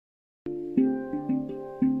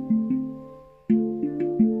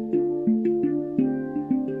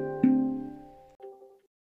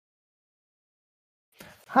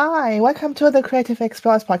Hi, welcome to the Creative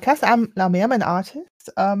Explorers podcast. I'm Naomi. I'm an artist.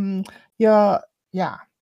 You're yeah.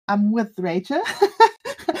 I'm with Rachel,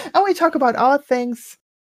 and we talk about all things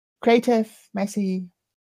creative, messy,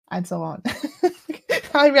 and so on.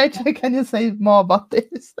 Hi, Rachel. Can you say more about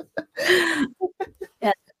this?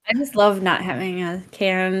 Yeah, I just love not having a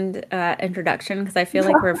canned introduction because I feel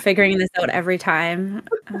like we're figuring this out every time.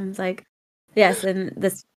 It's like, yes, and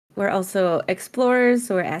this we're also explorers,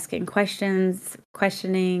 so we're asking questions,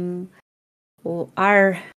 questioning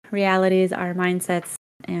our realities, our mindsets,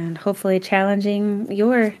 and hopefully challenging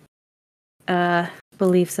your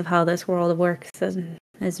beliefs of how this world works and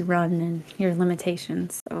is run and your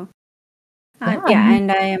limitations. So, Yeah.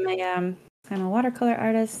 and I am I'm a watercolor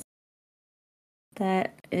artist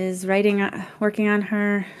that is working on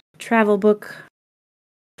her travel ebook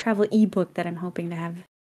that I'm hoping to have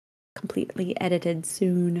completely edited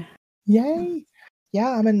soon. Yay.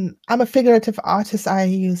 Yeah, I'm a figurative artist. I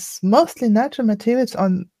use mostly natural materials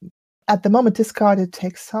on, at the moment, discarded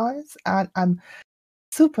textiles, and I'm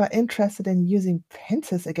super interested in using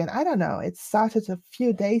pencils again. I don't know. It started a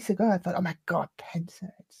few days ago. I thought, oh my God,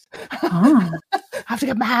 pencils. I have to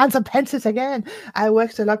get my hands on pencils again. I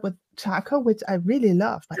worked a lot with charcoal, which I really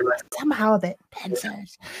love, but somehow they're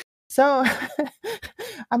pencils. So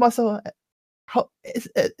I'm also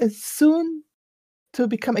is soon to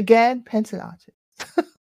become again pencil artist.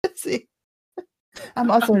 Let's see. I'm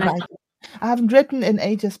also a writer. I haven't written in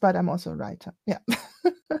ages, but I'm also a writer. Yeah.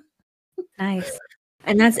 Nice.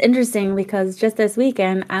 And that's interesting because just this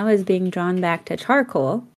weekend I was being drawn back to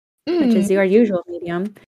charcoal, which is your usual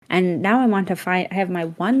medium. And now I have my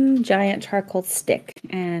one giant charcoal stick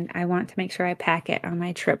and I want to make sure I pack it on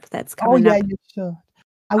my trip that's coming up. You should.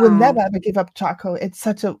 I will never ever give up charcoal. It's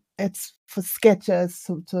for sketches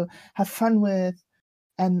to have fun with.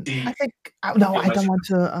 And I think, no, I don't want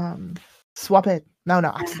to swap it. No,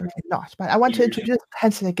 absolutely not. But I want to introduce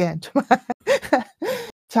pencil again to my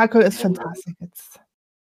charcoal is fantastic.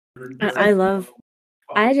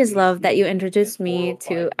 I just love that you introduced me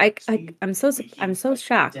to. I'm so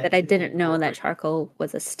shocked that I didn't know that charcoal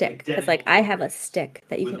was a stick because like I have a stick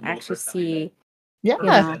that you can actually see,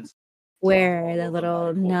 where the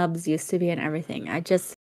little nubs used to be and everything. I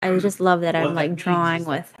just love that I'm like drawing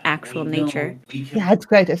with actual nature. Yeah, it's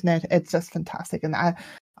great, isn't it? It's just fantastic, and I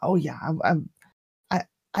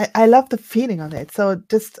love the feeling of it. So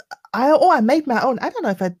I made my own. I don't know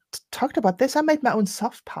if I talked about this. I made my own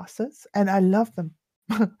soft pastas, and I love them.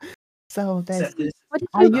 So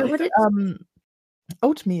I used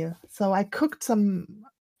oatmeal. So I cooked some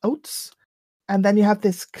oats, and then you have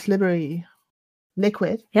this glibbery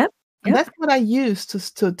liquid. Yep. And that's what I use to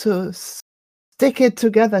stick it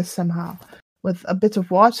together somehow with a bit of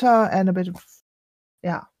water and a bit of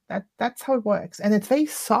that's how it works. And it's very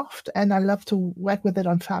soft, and I love to work with it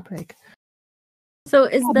on fabric. So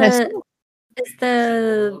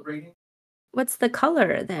what's the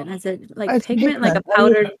color then? Is it like It's pigment, like a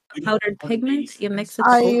powdered pigment? You mix it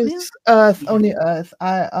with I oatmeal? use earth, only earth.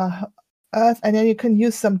 Earth, and then you can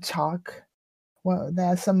use some chalk. Well,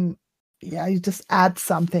 there's some, you just add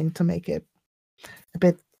something to make it a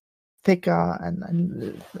bit thicker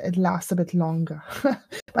and it lasts a bit longer.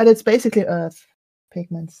 But it's basically earth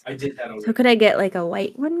pigments. So could I get like a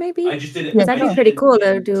white one maybe? Because that'd be pretty cool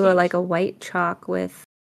to do like a white chalk with.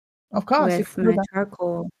 Of course, with my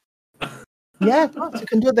charcoal. Yeah, of course, you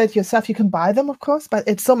can do that yourself. You can buy them, of course, but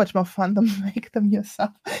it's so much more fun to make them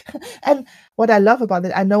yourself. And what I love about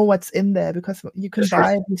it, I know what's in there because you can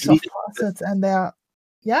buy these soft faucets, and they're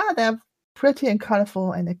pretty and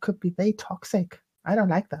colorful, and it could be very toxic. I don't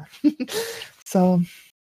like that. So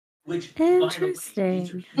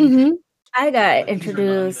interesting. Mhm. I got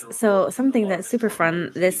introduced. So something that's super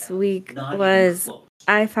fun this week was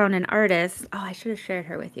I found an artist. Oh, I should have shared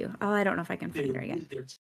her with you. Oh, I don't know if I can find her again.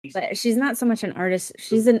 But she's not so much an artist.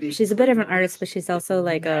 She's a bit of an artist, but she's also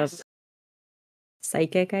like a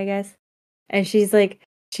psychic, I guess. And she's like,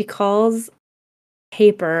 she calls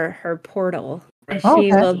paper her portal, and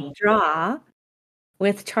she will draw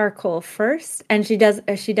with charcoal first, and she does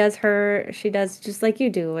just like you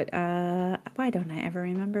do it. Why don't I ever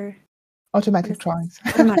remember? Automatic drawings.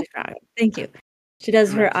 Automatic drawing. Thank you. She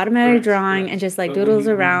does her automatic drawing and just like doodles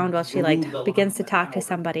around while she like begins to talk to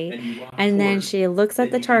somebody, and then she looks at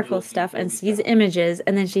the charcoal stuff and sees images,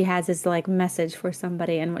 and then she has this like message for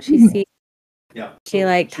somebody, and what she sees, she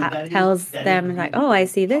like tells them like, oh, I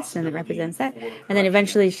see this, and it represents that, and then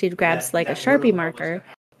eventually she grabs like a Sharpie marker,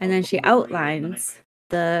 and then she outlines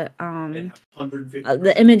the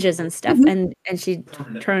images and stuff, and she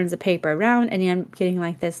turns the paper around, and I'm getting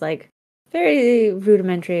like this like very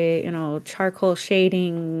rudimentary, charcoal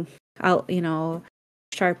shading out,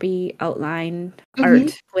 Sharpie outline Mhm.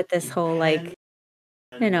 art with this whole like,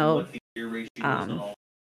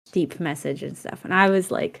 deep message and stuff. And I was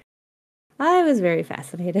very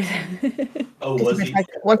fascinated. It's like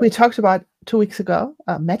what we talked about 2 weeks ago,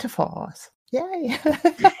 metaphors. Yay.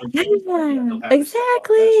 Yeah,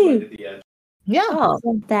 exactly. Yeah. Oh,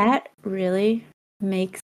 that really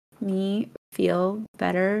makes me feel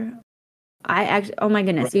better. I actually, oh my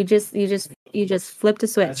goodness, you just flipped a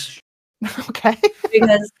switch. Okay.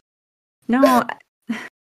 Because no,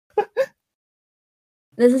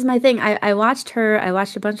 this is my thing. I watched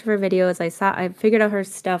a bunch of her videos. I figured out her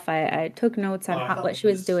stuff. I took notes on what she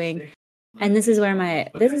was doing. And this is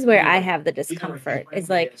where I have the discomfort. It's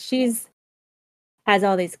like has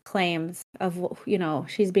all these claims of,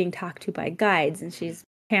 she's being talked to by guides and she's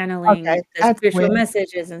channeling Okay, the that's spiritual weird.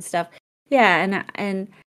 messages and stuff. Yeah,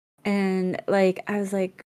 and like I was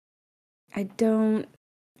like, I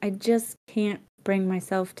just can't bring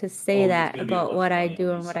myself to say that about what I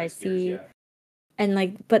do and what I see. And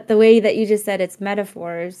like, but the way that you just said it's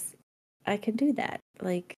metaphors, I can do that.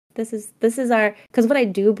 Like this is because what I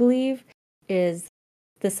do believe is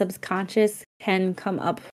the subconscious can come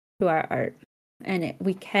up to our art, and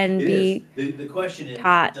we can be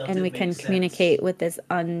taught, and we can communicate with this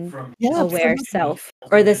unaware self,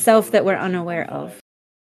 or the self that we're unaware of.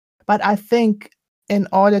 But I think in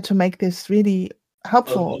order to make this really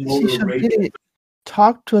helpful, she should really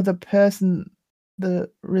talk to the person, the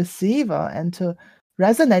receiver, and to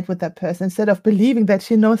resonate with that person instead of believing that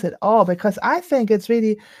she knows it all. Because I think it's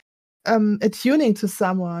really attuning to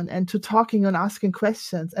someone and to talking and asking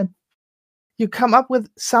questions, and you come up with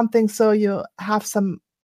something so you have some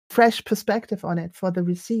fresh perspective on it for the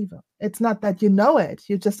receiver. It's not that you know it,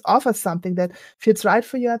 you just offer something that feels right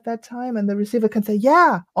for you at that time, and the receiver can say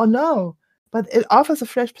yeah or no, but it offers a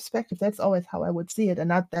fresh perspective. That's always how I would see it, and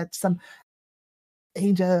not that some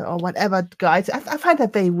angel or whatever guides. I find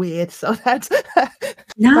that very weird. So that's but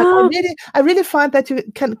No. I really find that you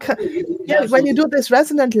can yeah, when you do this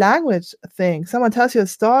resonant language thing, someone tells you a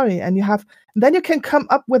story and then you can come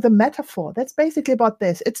up with a metaphor. That's basically about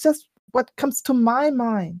this. It's just what comes to my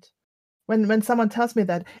mind when someone tells me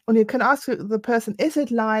that. And you can ask the person, is it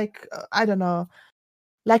like I don't know,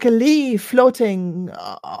 like a leaf floating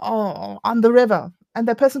on the river? And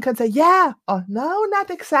the person can say, yeah, or no, not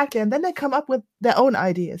exactly. And then they come up with their own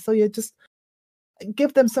ideas. So you just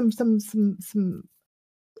give them some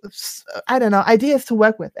I don't know, ideas to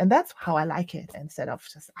work with. And that's how I like it, instead of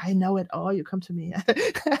just, I know it all, you come to me.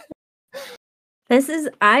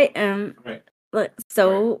 I am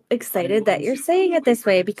so excited that you're saying it this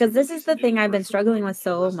way, because this is the thing I've been struggling with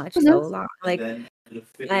so much, so long.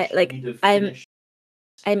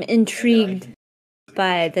 I'm intrigued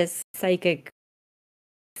by this psychic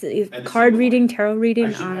card reading, tarot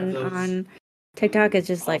reading on TikTok. Is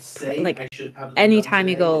just like anytime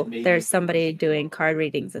you go, there's somebody doing card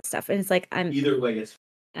readings and stuff, and it's like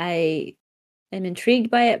I am intrigued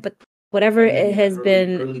by it, but whatever it has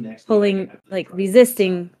been pulling, like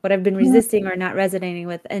resisting, what I've been resisting or not resonating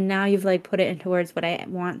with, and now you've like put it into words what I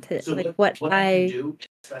want to, like what I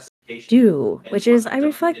do, which is I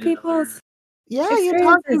reflect people's Yeah, you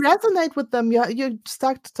experiences. resonate with them. You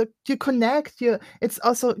start to connect. It's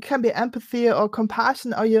also, it can be empathy or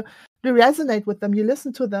compassion, or you resonate with them. You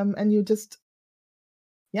listen to them, and you just,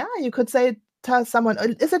 yeah, you could tell someone,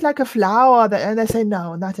 is it like a flower? And they say,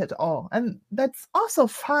 no, not at all. And that's also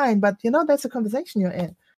fine. But that's a conversation you're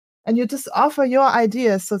in, and you just offer your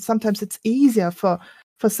ideas. So sometimes it's easier for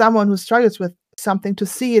someone who struggles with something to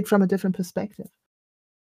see it from a different perspective.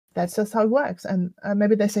 That's just how it works. And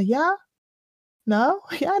maybe they say, yeah. No?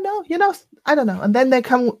 Yeah, no, I don't know. And then they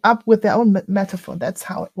come up with their own metaphor. That's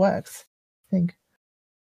how it works, I think.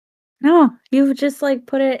 No, you've just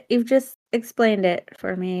you've just explained it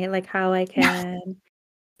for me, like how I can,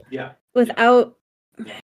 without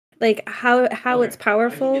like how it's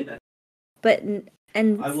powerful, but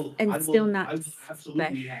and still not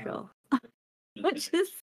special. Which is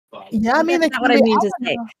Yeah, I mean, that's it not can what I be mean to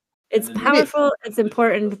say. It's maybe powerful, it's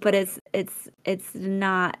important, but it's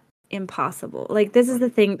not impossible. Like this is the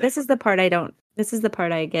thing. This is the part I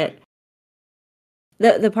get.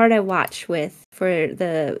 The part I watch with for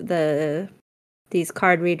these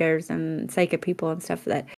card readers and psychic people and stuff,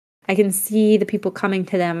 that I can see the people coming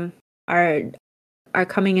to them are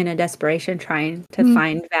coming in a desperation, trying to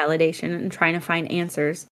find validation and trying to find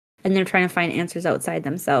answers, and they're trying to find answers outside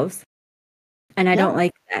themselves. And I don't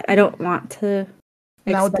like that. I don't want to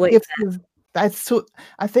now that exploit gives that. you that's so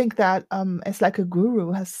I think that it's like a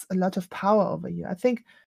guru has a lot of power over you. I think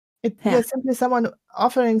Yeah. you're simply someone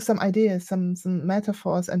offering some ideas, some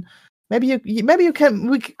metaphors, and maybe you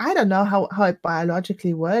can. I don't know how it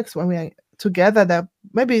biologically works when we are together. That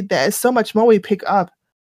maybe there is so much more we pick up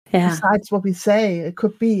besides what we say. It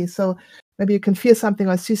could be so. Maybe you can feel something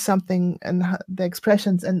or see something and the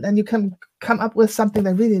expressions, and you can come up with something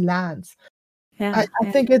that really lands. I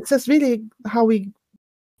think it's just really how we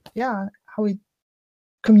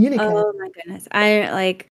communicate. Oh my goodness.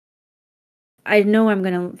 I know I'm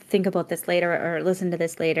going to think about this later or listen to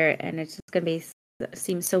this later, and it's just going to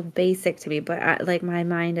seem so basic to me, but my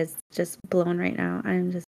mind is just blown right now.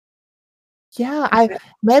 I'm just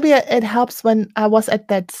Maybe it helps when I was at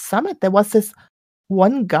that summit. There was this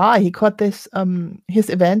one guy. He called this his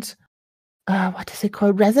event. What is it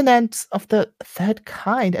called? Resonance of the Third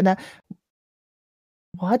Kind, and I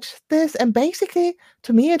watched this, and basically,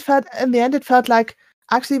 to me, it felt in the end, it felt like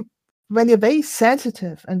actually when you're very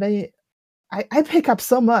sensitive and very I pick up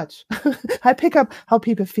so much. I pick up how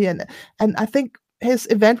people feel, and I think his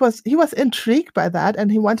event he was intrigued by that,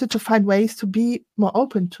 and he wanted to find ways to be more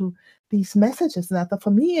open to these messages. And I thought,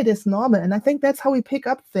 for me, it is normal, and I think that's how we pick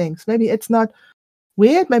up things. Maybe it's not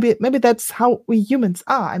weird. Maybe that's how we humans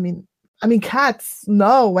are. I mean, cats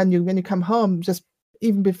know when you come home just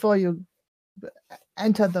even before you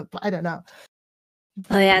enter I don't know.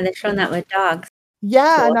 Oh yeah, they've shown that with dogs.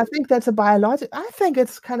 Yeah, cool. And I think that's I think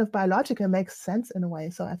it's kind of biological, makes sense in a way.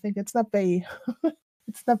 So I think it's not very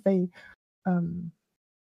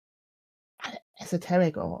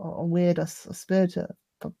esoteric or weird or spiritual.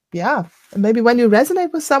 But yeah, maybe when you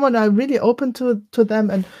resonate with someone, are really open to them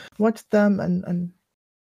and watch them and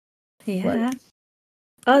yeah.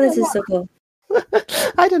 Oh, this is so cool.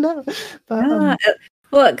 I don't know, but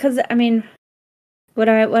well, because I mean, what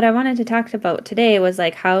I wanted to talk about today was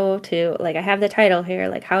like how to I have the title here,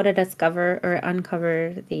 like how to discover or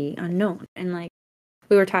uncover the unknown, and like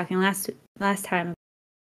we were talking last time,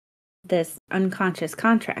 this unconscious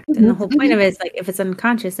contract, and the whole point of it is like if it's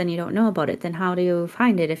unconscious and you don't know about it, then how do you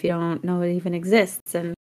find it if you don't know it even exists?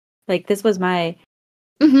 And like this was my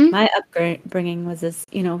upbringing was this,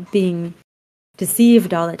 being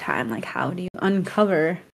deceived all the time. Like how do you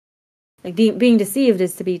uncover? Like being deceived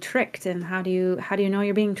is to be tricked, and how do you know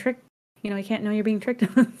you're being tricked? You can't know you're being tricked.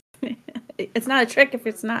 It's not a trick if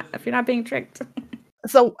you're not being tricked.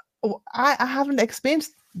 So I haven't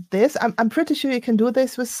experienced this. I'm pretty sure you can do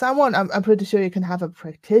this with someone. I'm pretty sure you can have a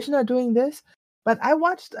practitioner doing this. But I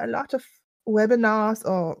watched a lot of webinars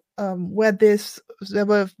or where there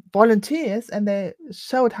were volunteers and they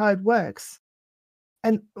showed how it works.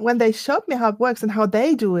 And when they showed me how it works and how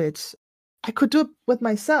they do it, I could do it with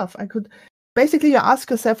myself. I could basically you ask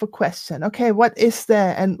yourself a question. Okay, what is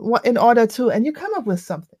there and what in order to, and you come up with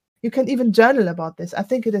something. You can even journal about this. I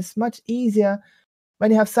think it is much easier when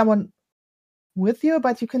you have someone with you,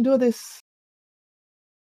 but you can do this.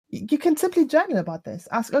 You can simply journal about this.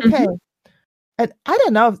 Ask, okay, and I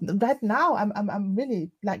don't know. Right now, I'm really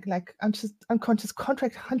like I'm just unconscious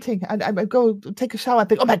contract hunting, and I go take a shower. I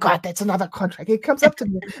think, oh my god, that's another contract. It comes up to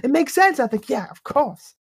me. It makes sense. I think, yeah, of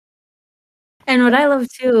course. And what I love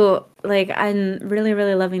too, like I'm really,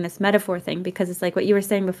 really loving this metaphor thing because it's like what you were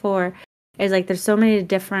saying before is like there's so many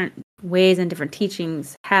different ways and different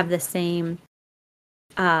teachings have the same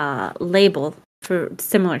label for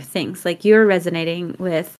similar things. Like you're resonating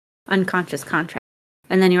with unconscious contract.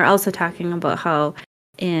 And then you're also talking about how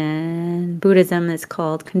in Buddhism it's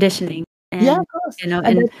called conditioning. And, yeah, of course.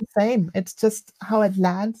 And it's the same. It's just how it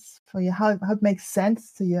lands for you, how it makes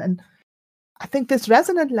sense to you. And I think this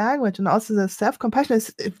resonant language and also the self-compassion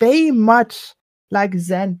is very much like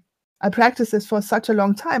Zen. I practiced this for such a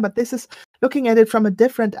long time, but this is looking at it from a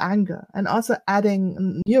different angle and also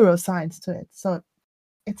adding neuroscience to it. So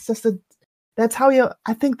it's just I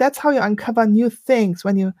think that's how you uncover new things,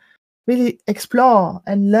 when you really explore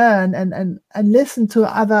and learn and listen to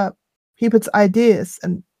other people's ideas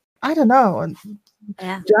and I don't know, and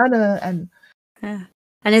journal and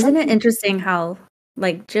isn't it interesting how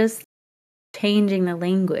like just changing the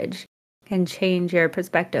language can change your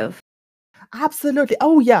perspective? Absolutely.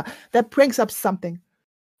 Oh yeah, that brings up something.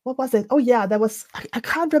 What was it? Oh yeah, there was. I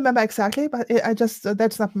can't remember exactly, but I just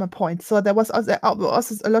that's not my point. So there was also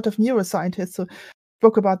a lot of neuroscientists who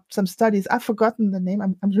spoke about some studies. I've forgotten the name.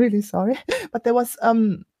 I'm really sorry, but there was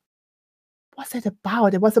what's it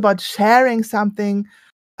about? It was about sharing something,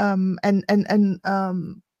 and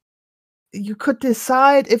you could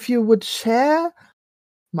decide if you would share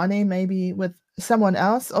money maybe with someone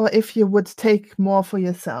else or if you would take more for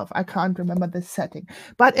yourself. I can't remember the setting,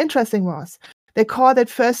 but interesting was they called it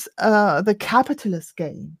first the capitalist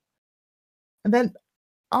game, and then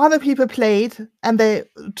other people played and they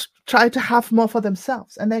tried to have more for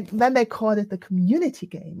themselves, and then they called it the community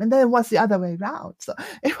game, and then it was the other way around. So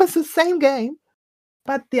it was the same game,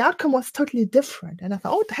 but the outcome was totally different. And I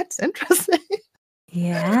thought, oh, that's interesting.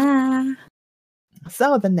 Yeah.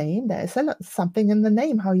 So the name, there is something in the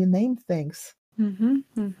name, how you name things.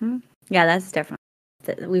 Yeah, that's different.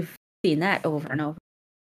 We've seen that over and over.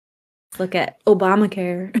 Look at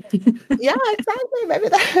Obamacare. Yeah, exactly. Maybe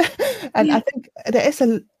that. And I think there is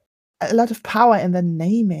a lot of power in the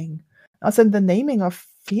naming. Also in the naming of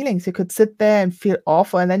feelings. You could sit there and feel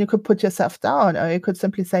awful, and then you could put yourself down, or you could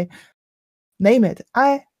simply say, name it.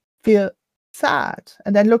 I feel sad,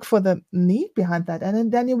 and then look for the need behind that,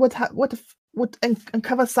 and then you would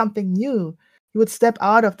uncover something new. You would step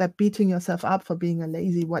out of that beating yourself up for being a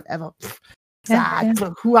lazy whatever. Sad.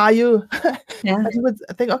 Yeah. Who are you? Yeah. But you would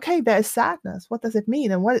think, okay, there is sadness. What does it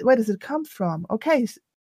mean, and where does it come from? Okay,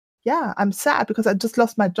 yeah, I'm sad because I just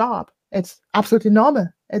lost my job. It's absolutely normal.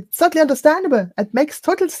 It's totally understandable. It makes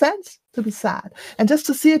total sense to be sad. And just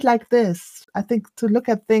to see it like this, I think to look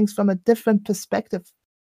at things from a different perspective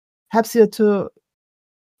helps you to,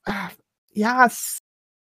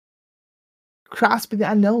 grasp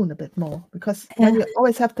the unknown a bit more. Because when you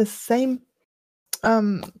always have the same,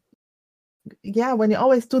 when you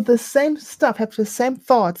always do the same stuff, have the same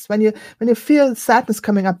thoughts, when you feel sadness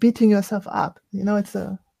coming up, beating yourself up, it's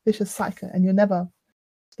a vicious cycle, and you never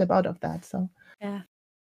step out of that. So yeah,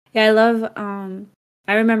 I love.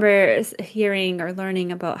 I remember hearing or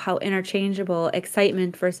learning about how interchangeable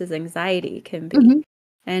excitement versus anxiety can be,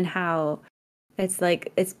 and how it's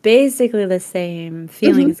basically the same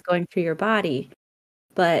feelings going through your body,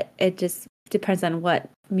 but it just depends on what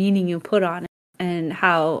meaning you put on it, and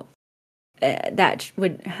how that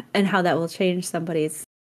will change somebody's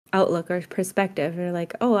outlook or perspective. Or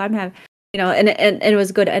like, oh, I'm having, and it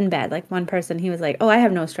was good and bad. Like one person, he was like, oh, I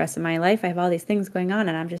have no stress in my life. I have all these things going on,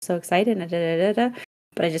 and I'm just so excited, and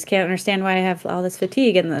but I just can't understand why I have all this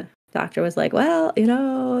fatigue. And the doctor was like, well,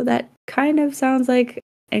 that kind of sounds like,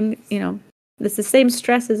 and it's the same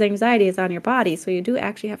stress as anxiety is on your body, so you do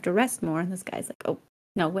actually have to rest more. And this guy's like, oh,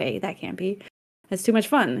 no way, that can't be. That's too much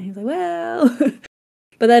fun. And he's like, well.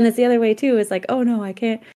 But then it's the other way too. It's like, oh no, I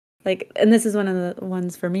can't. Like, and this is one of the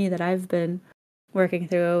ones for me that I've been working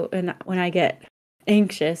through. And when I get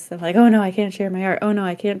anxious, I'm like, oh no, I can't share my art. Oh no,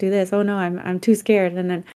 I can't do this. Oh no, I'm too scared.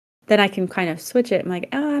 And then I can kind of switch it. I'm like,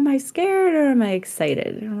 oh, am I scared or am I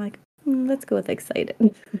excited? And I'm like, let's go with excited.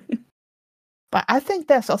 But I think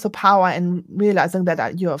there's also power in realizing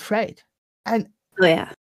that you're afraid. And oh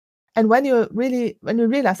yeah. And when you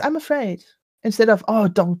realize, I'm afraid, instead of, oh,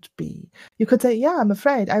 don't be, you could say, yeah, I'm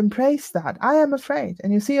afraid. I embrace that. I am afraid.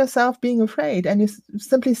 And you see yourself being afraid, and you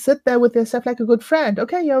simply sit there with yourself like a good friend.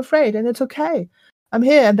 Okay, you're afraid, and it's okay. I'm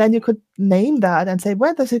here. And then you could name that and say,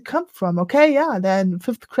 where does it come from? Okay, yeah, then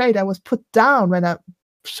 5th grade, I was put down when I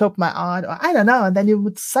showed my art, or I don't know. And then you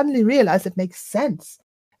would suddenly realize it makes sense.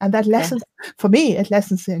 And that lessens, for me, it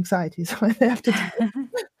lessens the anxiety. So I have to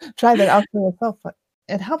try that out for yourself. But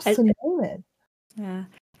it helps to name it. Yeah.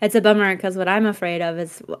 It's a bummer because what I'm afraid of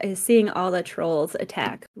is seeing all the trolls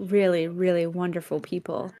attack really, really wonderful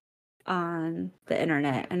people on the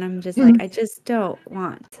internet. And I'm just like, I just don't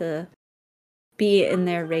want to be in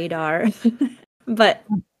their radar. But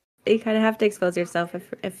you kind of have to expose yourself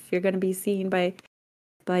if you're going to be seen by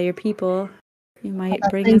your people. You might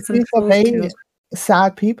bring in some trolls too.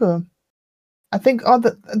 Sad people. I think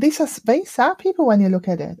these are very sad people when you look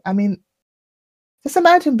at it. I mean, just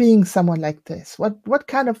imagine being someone like this. What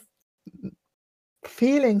kind of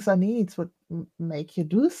feelings or needs would make you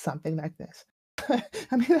do something like this?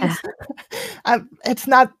 I mean, it's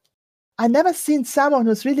not. I've never seen someone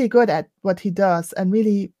who's really good at what he does and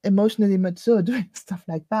really emotionally mature doing stuff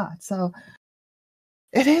like that. So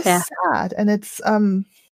it is sad, and it's I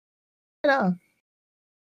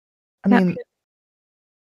mean,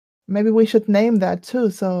 maybe we should name that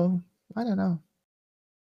too. So I don't know.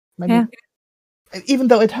 Maybe. Even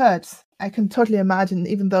though it hurts, I can totally imagine,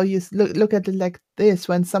 even though you look at it like this,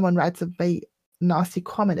 when someone writes a very nasty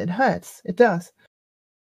comment, it hurts. It does.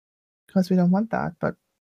 Because we don't want that. But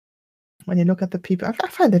when you look at the people, I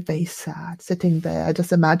find it very sad sitting there. I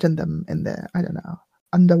just imagine them in their, I don't know,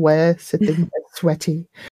 underwear, sitting there, sweaty.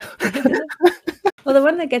 Well, the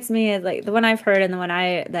one that gets me is like the one I've heard, and the one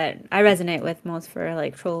that I resonate with most for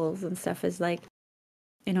like trolls and stuff is like,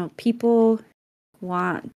 people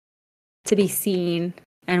want to be seen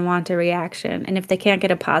and want a reaction, and if they can't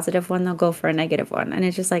get a positive one, they'll go for a negative one. And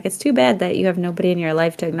it's just like, it's too bad that you have nobody in your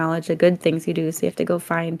life to acknowledge the good things you do, so you have to go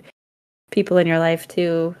find people in your life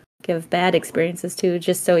to give bad experiences to,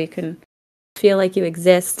 just so you can feel like you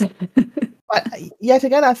exist. But yet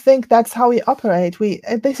again, I think that's how we operate.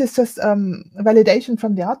 This is just validation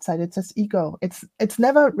from the outside. It's just ego. It's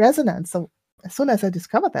never resonance. So as soon as I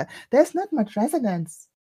discovered that, there's not much resonance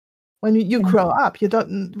when you Yeah. grow up. You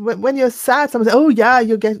don't when you're sad. Someone says, "Oh yeah,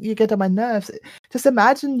 you get on my nerves." Just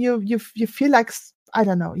imagine you feel like I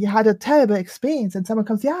don't know. You had a terrible experience, and someone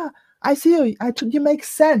comes, "Yeah, I see you. You make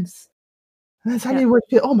sense." And then suddenly you would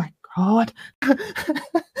feel, "Oh my god."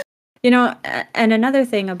 And another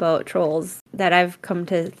thing about trolls that I've come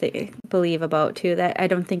to believe about too, that I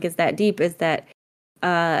don't think is that deep, is that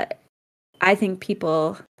I think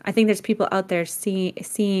there's people out there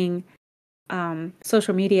seeing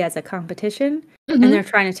social media as a competition, and they're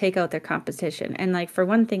trying to take out their competition. And like, for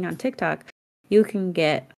one thing, on TikTok, you can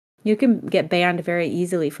get banned very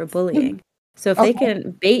easily for bullying. So if they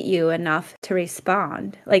can bait you enough to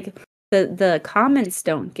respond, like the comments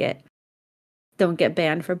don't get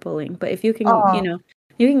banned for bullying, but if you can,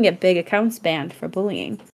 you can get big accounts banned for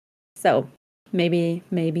bullying. So maybe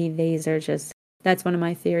these are just, that's one of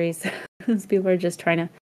my theories. People are just trying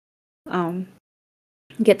to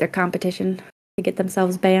get their competition to get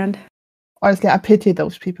themselves banned. Honestly, I pity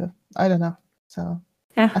those people. I don't know. So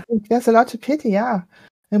Yeah, I think there's a lot to pity. Yeah,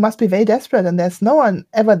 you must be very desperate, and there's no one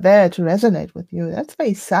ever there to resonate with you. That's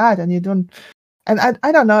very sad, and you don't. And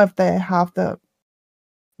I don't know if they have the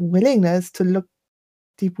willingness to look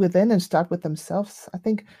deep within and start with themselves. I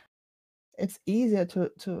think it's easier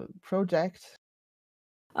to project.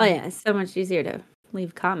 oh yeah, it's so much easier to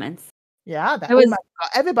leave comments. Yeah, I was my God,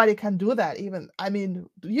 everybody can do that. Even I mean,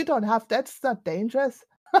 you don't have. That's not dangerous.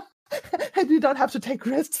 And you don't have to take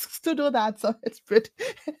risks to do that, so it's pretty.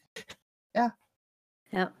 Yeah.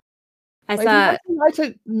 Yep. I But if you saw want to write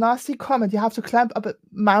a nasty comment, you have to climb up a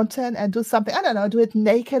mountain and do something. I don't know, do it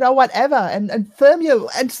naked or whatever, and film you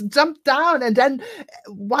and jump down, and then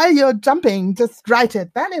while you're jumping, just write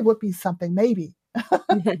it. Then it would be something, maybe.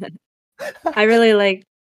 I really like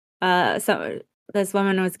so this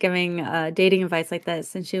woman was giving dating advice like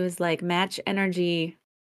this, and she was like, match energy,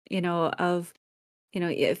 of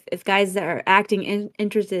if guys that are acting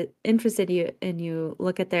interested in you,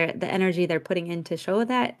 look at the energy they're putting in to show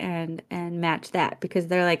that, and match that, because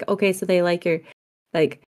they're like, okay, so they like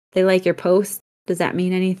your post. Does that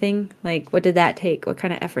mean anything? Like, what did that take? What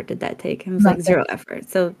kind of effort did that take? And it was like Nothing. 0 effort.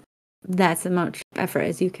 So that's as much effort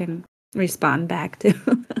as you can respond back to.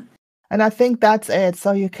 And I think that's it.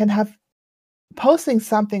 So you can have posting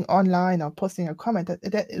something online or posting a comment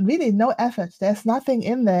that really no effort. There's nothing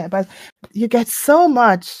in there, but you get so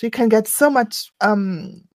much. You can get so much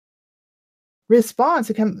response.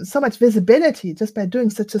 You can so much visibility just by doing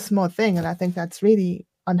such a small thing, and I think that's really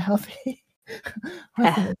unhealthy.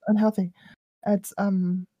 Honestly, it's unhealthy. It's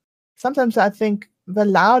sometimes I think the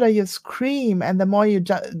louder you scream and the more you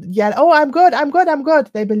yell, "Oh, I'm good, I'm good, I'm good,"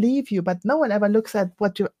 they believe you, but no one ever looks at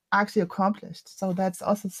what you actually accomplished. So that's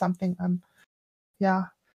also something. Yeah,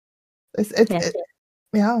 Yeah.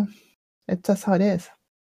 yeah, it's just how it is.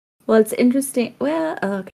 Well, it's interesting. Well,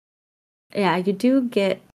 okay. Yeah, you do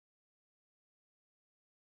get,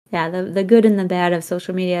 yeah, the good and the bad of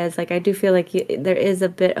social media is, like, I do feel like there is a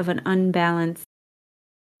bit of an unbalance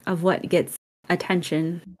of what gets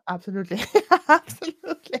attention. Absolutely,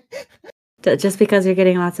 absolutely. Just because you're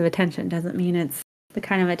getting lots of attention doesn't mean it's the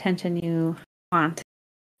kind of attention you want.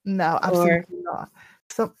 No, Or absolutely not.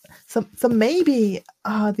 So maybe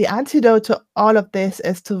the antidote to all of this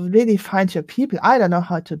is to really find your people. I don't know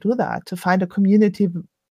how to do that. To find a community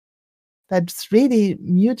that's really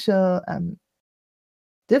mutual and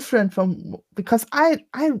different from, because I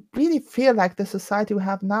really feel like the society we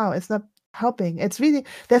have now is not helping. It's really,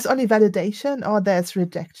 there's only validation or there's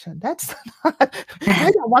rejection. That's not,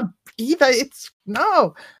 I don't want either. It's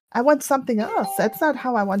no, I want something else. That's not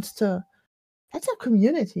how I want to. That's a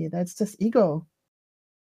community. That's just ego.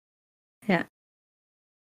 yeah,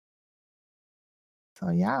 So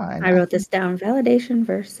yeah, and I I wrote think this down: validation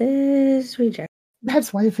versus rejection.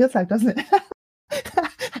 that's what it feels like, doesn't it?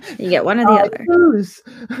 You get one or the other. Choose.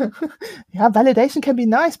 Yeah, validation can be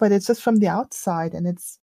nice, but it's just from the outside, and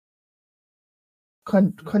it's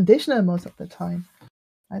conditional most of the time.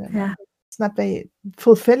 I don't know. Yeah, It's not very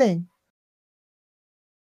fulfilling.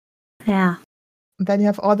 yeah, And then you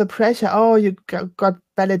have all the pressure. Oh, you got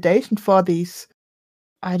validation for these,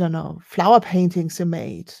 I don't know, flower paintings you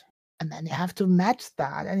made. And then you have to match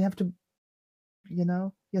that. And you have to,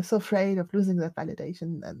 you're so afraid of losing that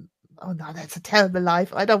validation. And oh no, that's a terrible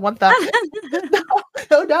life. I don't want that. No,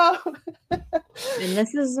 Oh no. And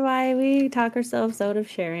this is why we talk ourselves out of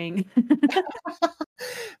sharing.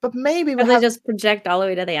 But maybe we Probably have. just project all the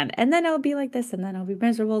way to the end. And then it'll be like this, and then it'll be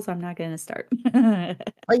miserable, so I'm not going to start.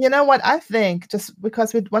 But you know what I think? Just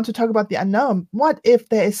because we want to talk about the unknown, what if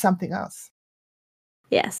there is something else?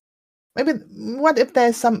 Yes. Maybe what if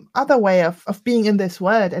there's some other way of being in this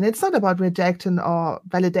world, and it's not about rejection or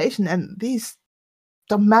validation, and these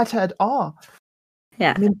don't matter at all.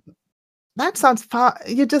 Yeah. I mean, that sounds far.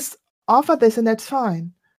 You just offer this, and that's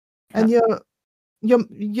fine, and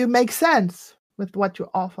you make sense with what you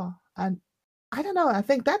offer. And I don't know. I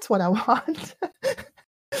think that's what I want.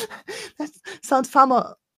 That sounds far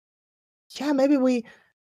more. Yeah, maybe we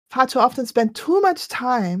far too often spend too much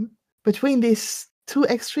time between these two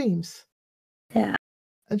extremes. Yeah.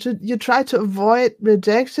 And you try to avoid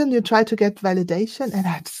rejection, you try to get validation, and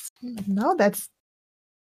that's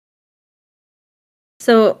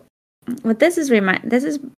So what this is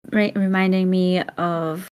reminding me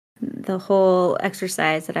of the whole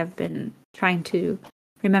exercise that I've been trying to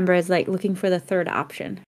remember, is like looking for the third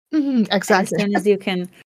option. And as exactly. soon as you can,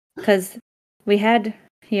 because we had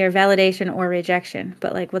here validation or rejection,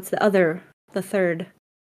 but like what's the third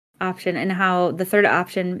option, and how the third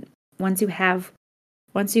option, once you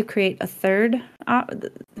create a third,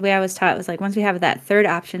 the way I was taught was like, once we have that third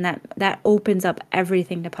option, that opens up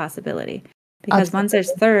everything to possibility. Because once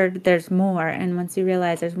there's third, there's more. And once you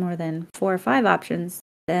realize there's more than 4 or 5 options,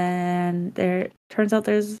 then there turns out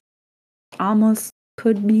there's almost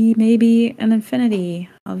could be maybe an infinity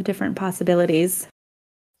of different possibilities.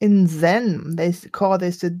 In Zen, they call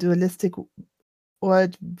this the dualistic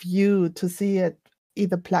world view, to see it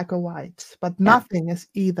either black or white. But nothing is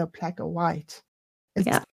either black or white.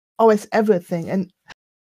 It's always everything. And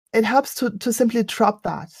it helps to simply drop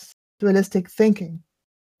that dualistic thinking.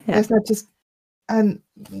 It's not just, and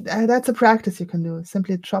that's a practice you can do.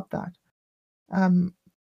 Simply drop that.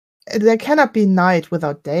 There cannot be night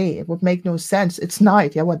without day. It would make no sense. It's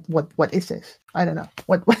night. Yeah. What is this? I don't know.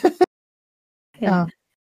 What? Yeah.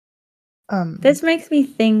 This makes me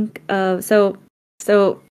think of so.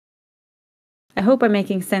 I hope I'm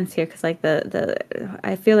making sense here, because like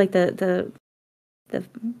I feel like the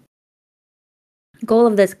goal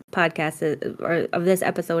of this podcast or of this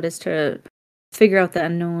episode is to figure out the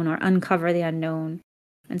unknown or uncover the unknown.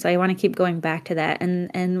 And so I want to keep going back to that.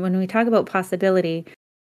 And when we talk about possibility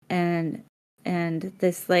and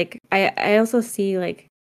this, like, I also see like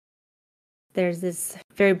there's this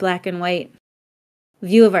very black and white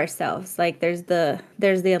view of ourselves. Like there's the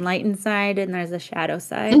enlightened side and there's the shadow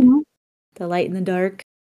side, the light and the dark,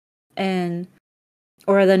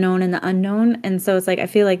 or the known and the unknown. And so it's like, I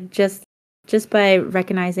feel like just by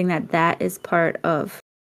recognizing that is part of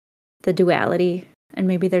the duality, and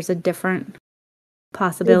maybe there's a different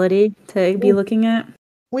possibility to be looking at.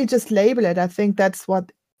 We just label it. I think that's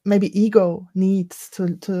what maybe ego needs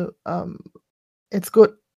to it's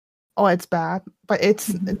good or it's bad, but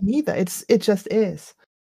it's neither. It just is.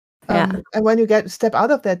 And when you step out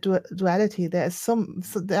of that duality, there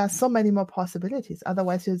are so many more possibilities.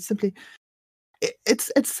 Otherwise, you simply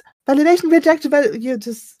it's validation, rejection.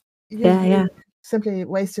 You simply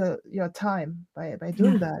waste your time by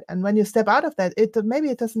doing that. And when you step out of that, maybe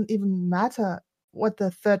it doesn't even matter what the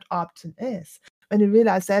third option is. When you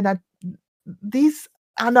realize that these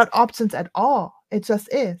are not options at all, it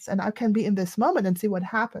just is, and I can be in this moment and see what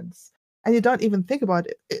happens. And you don't even think about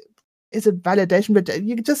it. Is it validation? But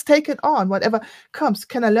you just take it on, whatever comes.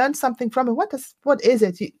 Can I learn something from it? What is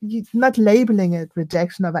it? You're not labeling it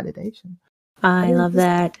rejection or validation. I love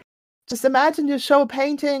that. Just imagine you show a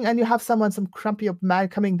painting and you have some grumpy old man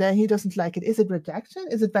coming there. He doesn't like it. Is it rejection?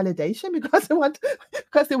 Is it validation? Because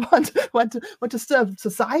they want to serve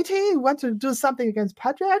society, want to do something against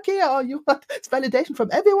patriarchy, or you want it's validation from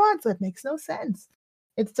everyone? So it makes no sense.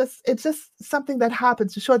 It's just something that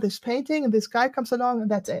happens. You show this painting and this guy comes along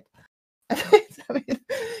and that's it. I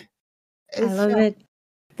love it.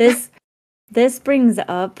 This brings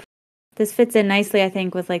up. This fits in nicely, I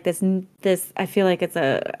think, with like this. I feel like it's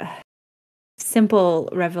a simple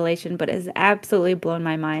revelation, but it's absolutely blown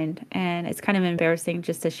my mind, and it's kind of embarrassing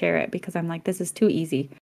just to share it, because I'm like, this is too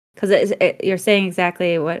easy. Because you're saying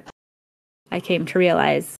exactly what I came to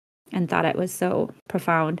realize and thought it was so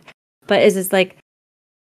profound. But is this like,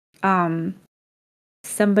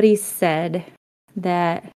 somebody said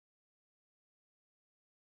that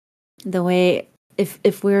the way,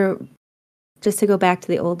 if we're, just to go back to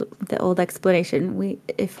the old explanation,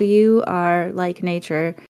 if you are like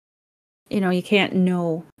nature, you can't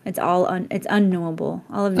know. It's all it's unknowable.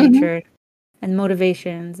 All of nature and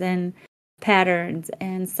motivations and patterns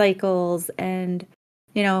and cycles and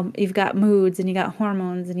you've got moods and you got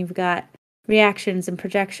hormones and you've got reactions and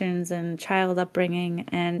projections and child upbringing,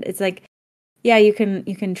 and it's like, yeah, you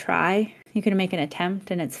can try, you can make an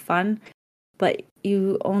attempt, and it's fun, but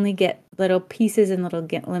you only get little pieces and little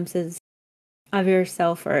glimpses of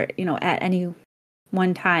yourself, or at any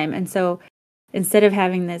one time. And so instead of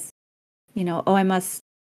having this, I must,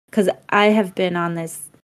 because I have been on this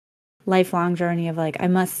lifelong journey of like, I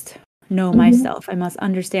must know myself. I must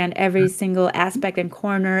understand every single aspect and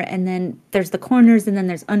corner. And then there's the corners, and then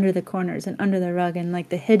there's under the corners and under the rug and like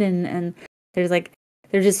the hidden. And there's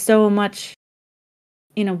just so much,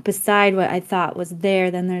 beside what I thought was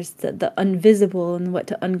there. Then there's the invisible and what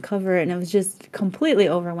to uncover. And it was just completely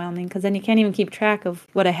overwhelming, because then you can't even keep track of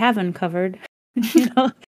what I have uncovered.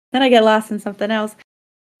 Then I get lost in something else.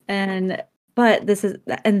 But this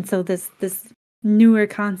newer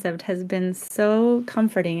concept has been so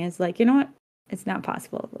comforting. It's like, you know what? It's not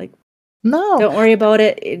possible. Like, No. don't worry about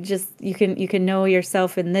it. It just, you can know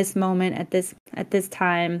yourself in this moment at this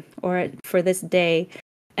time, or for this day.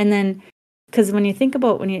 And then, because when you're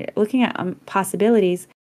looking at possibilities,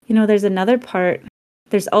 there's another part.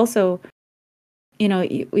 There's also,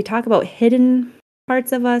 we talk about hidden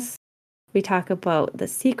parts of us. We talk about the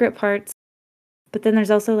secret parts, but then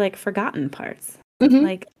there's also like forgotten parts.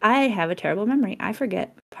 Like, I have a terrible memory. I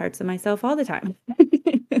forget parts of myself all the time.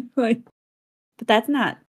 But that's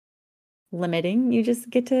not limiting. You just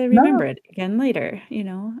get to remember it again later,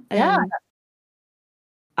 And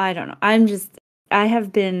I don't know.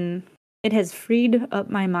 It has freed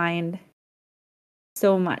up my mind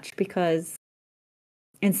so much, because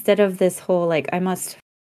instead of this whole, like, I must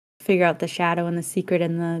figure out the shadow and the secret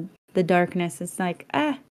and the darkness, it's like,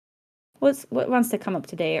 what wants to come up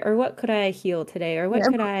today, or what could I heal today, or what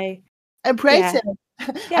could I embrace it?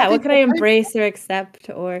 Yeah, what could I embrace or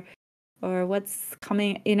accept, or what's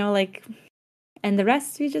coming, like, and the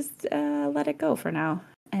rest we just let it go for now.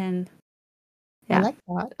 And yeah,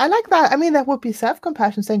 I like that. I mean, that would be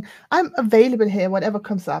self-compassion, saying, I'm available here, whatever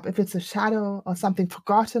comes up. If it's a shadow or something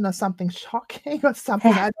forgotten or something shocking or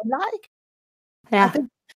something I don't like. I think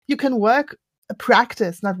you can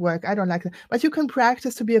practice, not work. I don't like that. But you can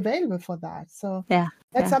practice to be available for that. So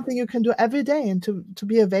that's something you can do every day, and to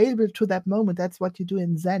be available to that moment. That's what you do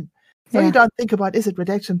in Zen. So you don't think about, is it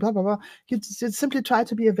rejection, blah, blah, blah. You simply try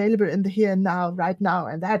to be available in the here and now, right now.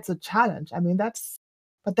 And that's a challenge. I mean, that's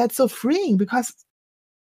so freeing, because,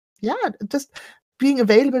 just being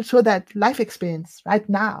available to that life experience right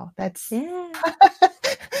now. That's that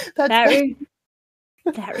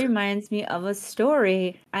reminds me of a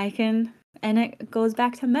story. And it goes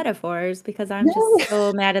back to metaphors, because I'm just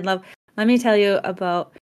so mad in love. Let me tell you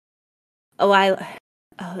about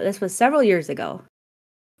this was several years ago,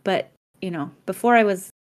 but before I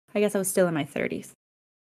guess I was still in my 30s.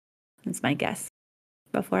 That's my guess.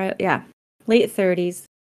 Late 30s.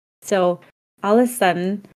 So all of a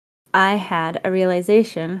sudden, I had a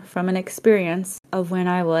realization from an experience of when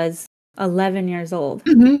I was 11 years old.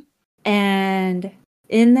 And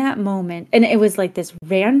in that moment, and it was like this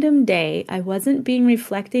random day, I wasn't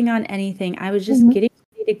reflecting on anything. I was just getting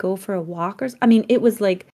ready to go for a walk. It was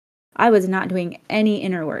like I was not doing any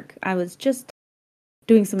inner work. I was just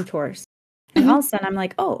doing some chores. And all of a sudden, I'm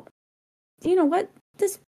like, oh, you know what?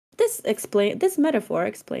 This metaphor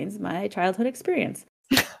explains my childhood experience.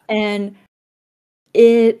 And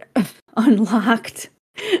it unlocked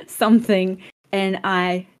something, and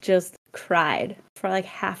I just cried for like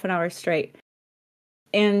half an hour straight.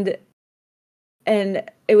 And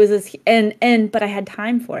it was this, but I had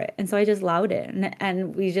time for it, and so I just allowed it,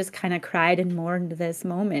 and we just kind of cried and mourned this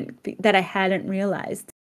moment that I hadn't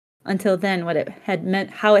realized until then, what it had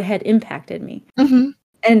meant, how it had impacted me. And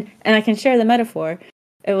I can share the metaphor.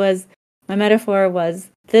 My metaphor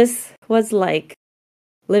was, this was like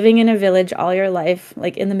living in a village all your life,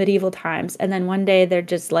 like in the medieval times, and then one day they're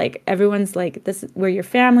just like, everyone's like, we're your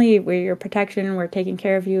family, we're your protection, we're taking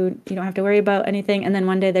care of you, you don't have to worry about anything. And then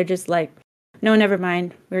one day they're just like, no, never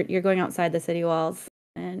mind, you're going outside the city walls,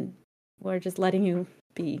 and we're just letting you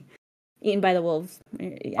be eaten by the wolves.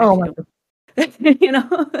 And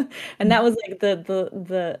that was like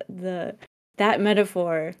that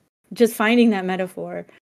metaphor. Just finding that metaphor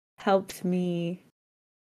helped me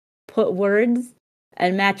put words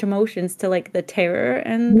and match emotions to like the terror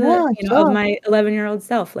and of my 11-year-old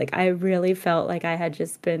self. Like, I really felt like I had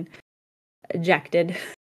just been ejected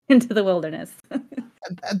into the wilderness.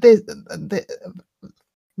 They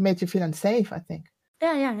made you feel unsafe, I think.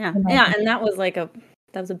 Yeah. And that was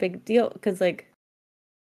a big deal, because that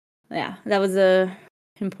was a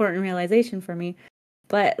important realization for me.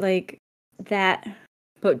 But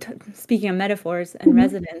speaking of metaphors and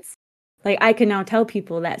resonance, like I can now tell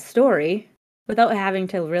people that story without having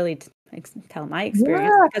to really tell my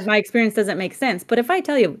experience, because my experience doesn't make sense. But if I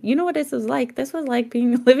tell you, you know what this was like? This was like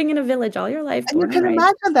living in a village all your life. And you can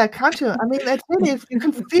imagine that, can't you? I mean, it's really, you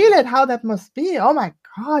can feel it, how that must be. Oh my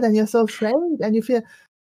God. And you're so afraid and you feel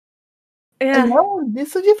alone. You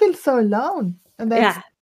feel so alone. And that's,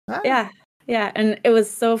 yeah. And it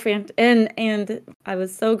was so fantastic. And I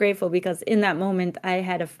was so grateful because in that moment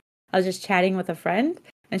I was just chatting with a friend,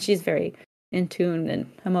 and she's very in tune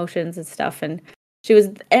and emotions and stuff. And she was,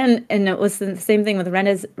 and it was the same thing with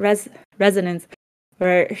resonance,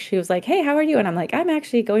 where she was like, "Hey, how are you?" And I'm like, "I'm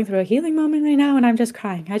actually going through a healing moment right now, and I'm just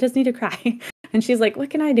crying. I just need to cry." And she's like, "What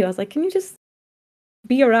can I do?" I was like, "Can you just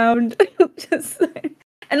be around?"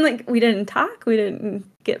 And like, we didn't talk, we didn't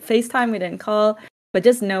get FaceTime, we didn't call, but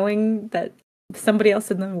just knowing that somebody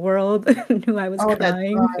else in the world knew I was crying.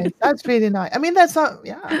 That's nice. That's really nice. I mean, that's not,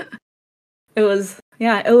 It was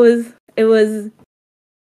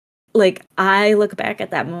like, I look back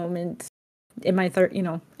at that moment in my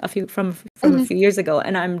a few a few years ago,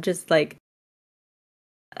 and I'm just like,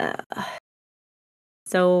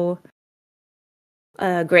 so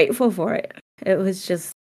grateful for it. It was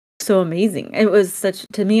just so amazing.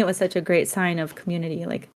 To me, it was such a great sign of community,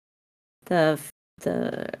 like the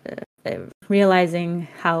realizing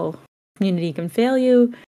how community can fail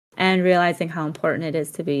you, and realizing how important it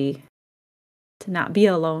is to not be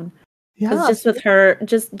alone. Because just with her,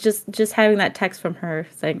 just having that text from her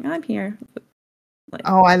saying, "I'm here." Like,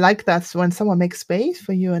 oh, I like that when someone makes space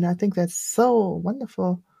for you, and I think that's so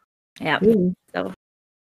wonderful. Yeah. Really.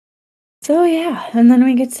 So yeah, and then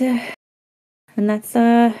we get to, and that's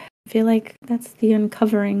I feel like that's the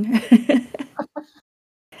uncovering.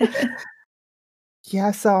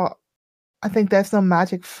 Yeah, so I think there's no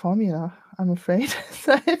magic formula, I'm afraid.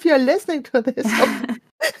 So if you're listening to this,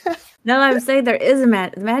 no, I'm saying there is a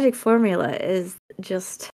magic formula is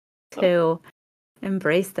just to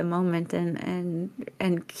embrace the moment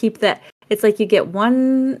and keep that. It's like you get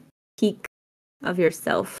one peak of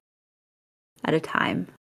yourself at a time,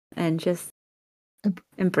 and just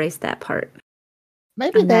embrace that part.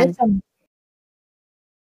 Maybe there's some.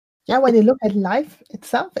 Yeah, when you look at life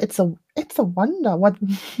itself, it's a wonder. What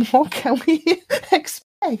more can we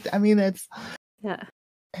expect? I mean, here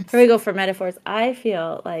we go for metaphors. I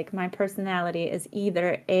feel like my personality is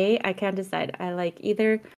either I can't decide. I like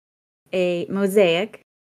either a mosaic,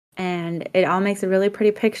 and it all makes a really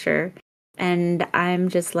pretty picture, and I'm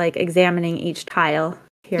just like examining each tile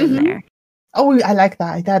here and there. Oh, I like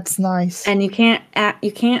that. That's nice. And you can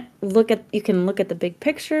look at the big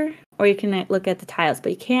picture, or you can look at the tiles,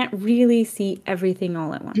 but you can't really see everything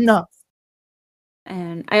all at once. No.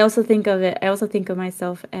 And I also think of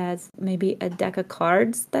myself as maybe a deck of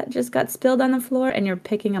cards that just got spilled on the floor, and you're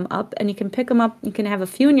picking them up, and you can pick them up, you can have a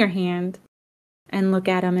few in your hand and look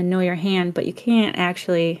at them and know your hand, but you can't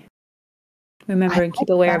actually remember and keep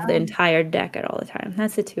aware of the entire deck at all the time.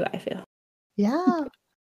 That's the two I feel. Yeah.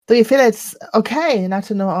 Do you feel it's okay not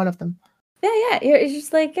to know all of them? Yeah. It's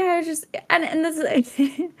just like, and this is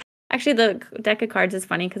actually, the deck of cards is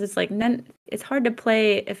funny because it's like, then it's hard to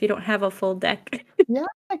play if you don't have a full deck. Yeah,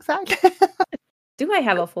 exactly. Do I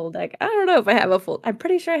have a full deck? I don't know if I have a full. I'm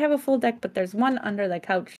pretty sure I have a full deck, but there's one under the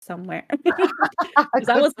couch somewhere.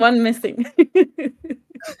 That was one missing.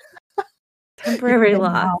 Temporary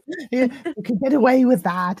loss. You can get away with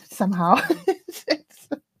that somehow.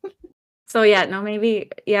 So yeah, no, maybe,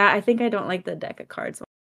 I think I don't like the deck of cards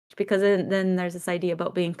because then there's this idea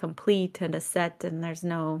about being complete and a set, and there's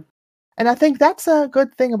no. And I think that's a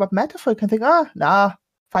good thing about metaphor. You can think,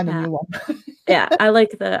 find a new one. Yeah, I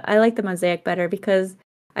like the mosaic better, because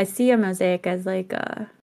I see a mosaic as like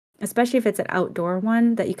especially if it's an outdoor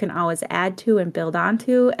one that you can always add to and build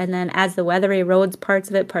onto, and then as the weather erodes parts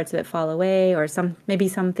of it fall away, or maybe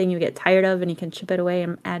something you get tired of and you can chip it away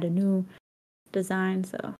and add a new design.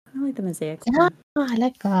 So I like the mosaics. Yeah, I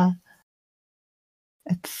like that.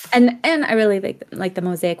 And I really like the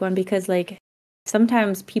mosaic one, because like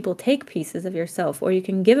sometimes people take pieces of yourself, or you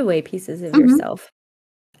can give away pieces of yourself,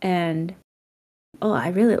 and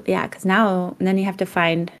because now and then you have to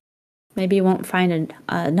find, maybe you won't find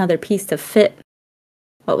another piece to fit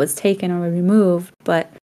what was taken or removed,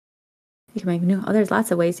 but you can make new. Oh, there's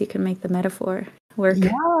lots of ways you can make the metaphor work.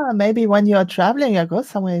 Yeah, maybe when you're traveling, you go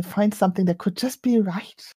somewhere, you find something that could just be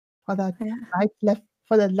right for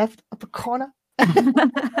that left upper corner.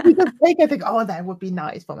 You just take it, think, that would be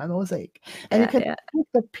nice for my mosaic, and you can take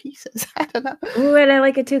the pieces. I don't know. Ooh, and I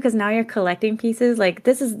like it too, because now you're collecting pieces. Like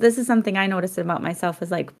this is something I noticed about myself. Is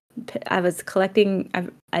like I was collecting.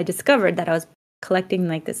 I discovered that I was collecting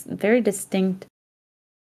like this very distinct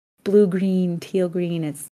blue green, teal green.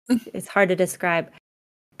 It's it's hard to describe.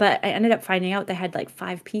 But I ended up finding out they had like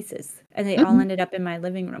 5 pieces, and they all Mhm. ended up in my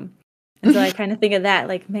living room. And so I kind of think of that,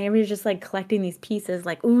 like maybe just like collecting these pieces,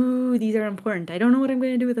 like, ooh, these are important. I don't know what I'm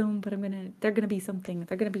going to do with them, but they're going to be something.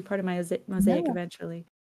 They're going to be part of my mosaic Yeah. eventually.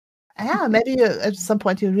 Yeah, maybe at some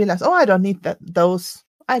point you realize, oh, I don't need those.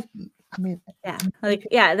 I mean, Yeah. you Like, can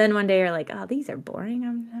yeah. Then one day you're like, oh, these are boring.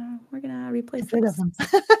 We're going to replace get rid of those. them.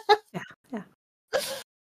 Yeah. Yeah.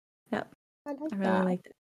 Yeah. I like I really that. liked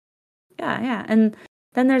it. Yeah. Yeah. And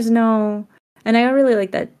then there's no, and I really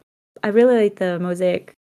like that. I really like the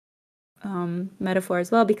mosaic metaphor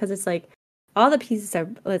as well, because it's like all the pieces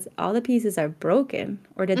are broken,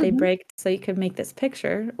 or did they Mhm. break so you could make this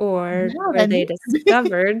picture, or No, were they they need to be.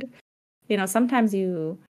 discovered? Sometimes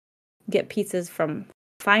you get pieces from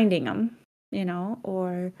finding them,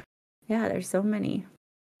 or yeah, there's so many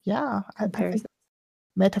Yeah, I think comparisons.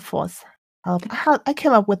 metaphors help. I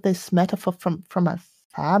came up with this metaphor from my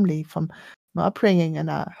family, from my upbringing,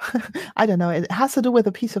 and I don't know. It has to do with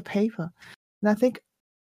a piece of paper,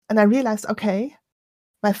 and I realized, okay,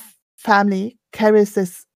 my family carries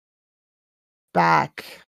this bag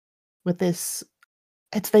with this.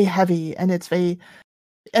 It's very heavy, and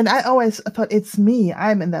and I always thought it's me.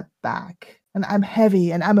 I'm in that bag, and I'm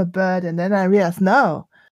heavy, and I'm a burden. And then I realized, no,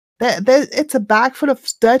 it's a bag full of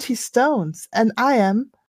dirty stones, and I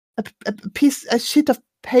am a sheet of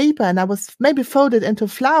paper, and I was maybe folded into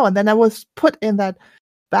flour, and then I was put in that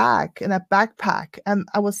bag, in a backpack, and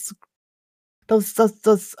I was those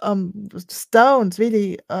stones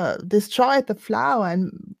really destroyed the flour,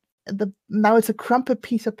 and now it's a crumpled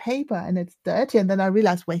piece of paper, and it's dirty. And then I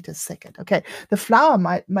realized, wait a second, okay, the flour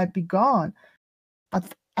might be gone,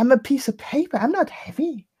 but I'm a piece of paper. I'm not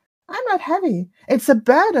heavy. I'm not heavy. It's a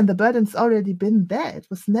burden. The burden's already been there. It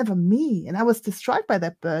was never me. And I was destroyed by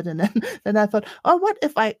that burden. And then I thought, oh, what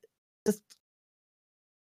if I just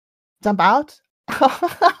jump out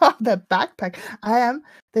of the backpack? I am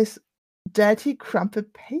this dirty,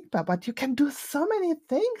 crumpled paper, but you can do so many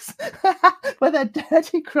things with a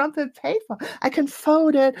dirty, crumpled paper. I can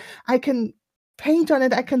fold it. I can paint on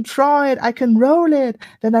it. I can draw it. I can roll it.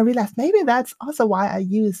 Then I realized maybe that's also why I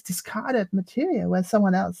use discarded material when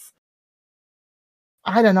someone else,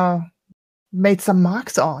 I don't know, made some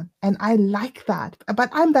marks on. And I like that. But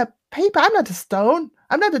I'm that paper. I'm not a stone.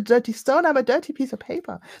 I'm not a dirty stone. I'm a dirty piece of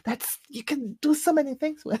paper. You can do so many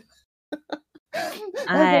things with. That's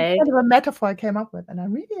I kind of a metaphor I came up with, and I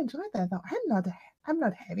really enjoyed that. I thought, I'm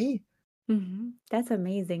not heavy. That's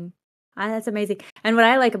amazing. That's amazing. And what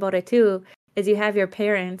I like about it too is you have your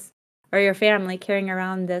parents or your family carrying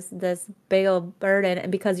around this big old burden,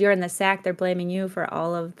 and because you're in the sack, they're blaming you for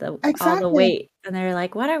all the Exactly. weight, and they're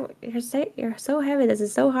like, "What are you're so heavy. This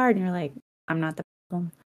is so hard." And you're like, "I'm not the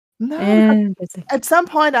problem." No, because And it's like, at some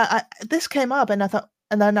point, this came up, and I thought,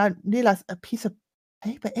 and then I realized a piece of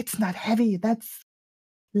paper, it's not heavy, that's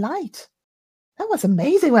light. That was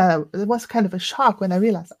amazing it was kind of a shock when I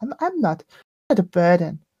realized I'm not a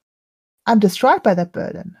burden. I'm destroyed by that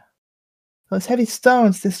burden. Those heavy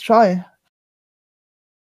stones destroy.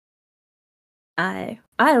 I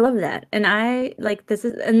love that, and I like this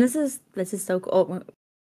is so cool.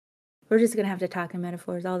 We're just gonna have to talk in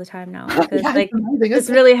metaphors all the time now, because Yeah, it's like amazing, this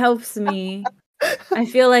isn't really helps me. it? I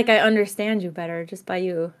feel like I understand you better just by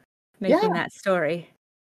you making Yeah, that story.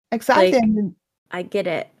 exactly, Like, and then I get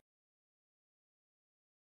it.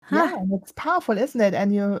 yeah, Huh. and it's powerful, isn't it?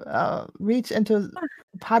 And you, reach into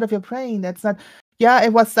part of your brain that's not, "Yeah,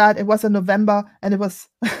 it was that, it was in November, and it was"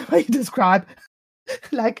 what you describe,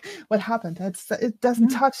 like, what happened. It doesn't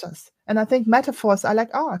Yeah. touch us, and I think metaphors are like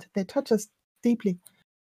art. They touch us deeply,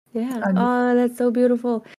 Yeah. and Oh, that's so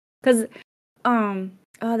beautiful. Cause oh,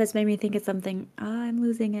 this made me think of something. Oh, I'm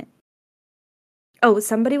losing it. Oh,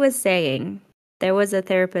 somebody was saying, there was a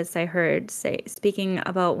therapist I heard speaking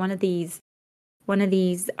about one of these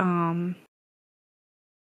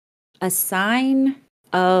a sign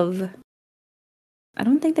of, I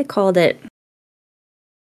don't think they called it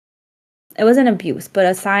wasn't abuse, but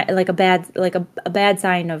a sign, like a bad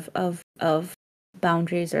sign of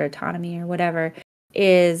boundaries or autonomy or whatever,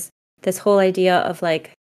 is this whole idea of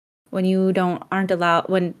like when you don't aren't allowed,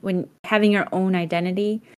 when having your own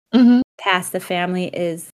identity mhm, past the family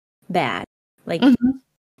is bad. Like, mhm,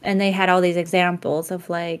 and they had all these examples of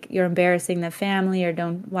like, you're embarrassing the family, or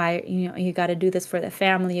don't, why, you got to do this for the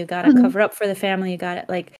family, you got to mhm, cover up for the family, you got to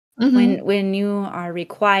like, mhm. when you are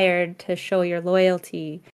required to show your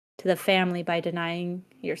loyalty to the family by denying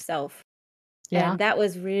yourself. Yeah, And that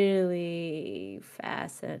was really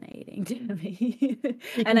fascinating to me.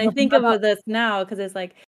 And because I of think mother. of this now because it's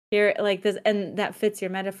like, here, like this, and that fits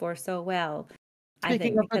your metaphor so well. I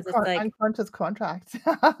Speaking think, of the because it's like, unconscious contracts,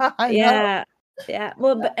 I know. yeah, yeah.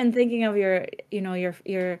 Well, but and thinking of your,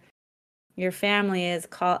 your family is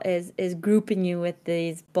grouping you with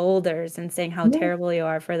these boulders and saying how Yeah, terrible you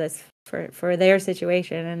are for this for their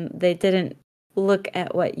situation, and they didn't look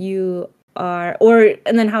at what you are, or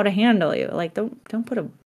and then how to handle you. Like, don't put a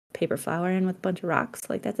paper flower in with a bunch of rocks.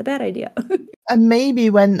 Like, that's a bad idea. and maybe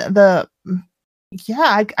when I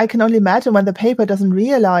can only imagine when the paper doesn't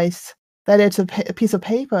realize that it's a piece of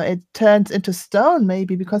paper, it turns into stone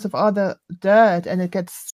maybe because of all the dirt, and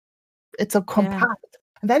it's so Yeah, compact,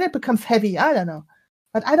 and then it becomes heavy. I don't know,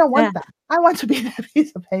 but I don't yeah, want that. I want to be that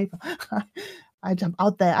piece of paper. I jump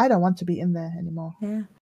out there. I don't want to be in there anymore. yeah.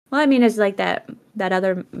 Well, I mean, it's like that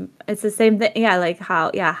other. It's the same thing. Yeah, like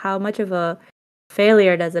how much of a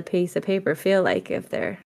failure does a piece of paper feel like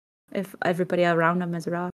if everybody around them is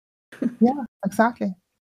a rock? Yeah, exactly.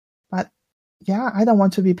 But yeah, I don't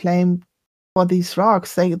want to be playing for these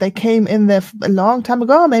rocks. They came in there a long time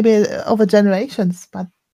ago, maybe over generations. But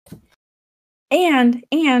And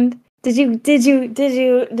did you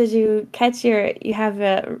catch you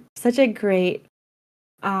have such a great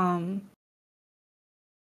um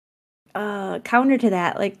counter to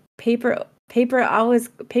that, like paper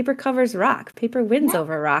covers rock. Paper wins yeah,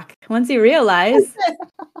 over rock. Once you realize.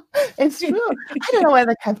 it's true. I don't know where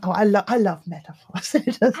that came. Oh, I love metaphors.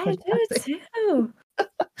 It's just I do fantastic. too.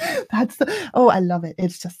 I love it.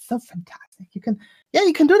 It's just so fantastic. You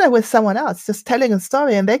can do that with someone else, just telling a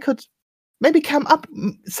story, and they could maybe come up.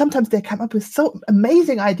 Sometimes they come up with so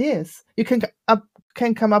amazing ideas. You can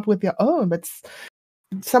come up with your own, but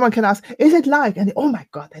someone can ask, "Is it like?" And oh my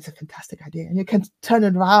God, that's a fantastic idea, and you can turn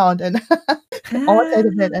it around and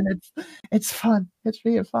alter it, and it's fun. It's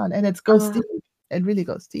really fun, and it goes Oh, deep. It really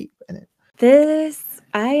goes deep, and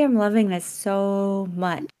I am loving this so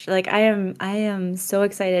much. Like, I am so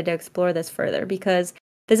excited to explore this further, because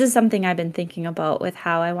this is something I've been thinking about with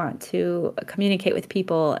how I want to communicate with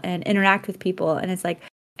people and interact with people. And it's like,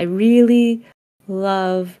 I really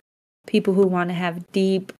love people who want to have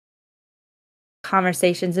deep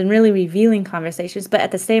conversations and really revealing conversations. But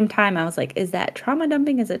at the same time, I was like, is that trauma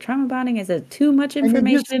dumping? Is it trauma bonding? Is it too much you use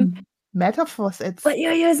information? metaphors. But you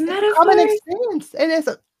use It's a common metaphors. experience. It is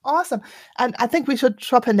awesome, and I think we should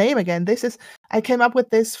drop her name again. I came up with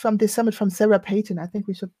this from this summit from Sarah Payton. I think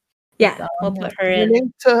we should put Yeah, that we'll on here. put her The in.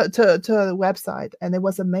 link to the website, and it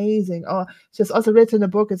was amazing. Oh, she's also written a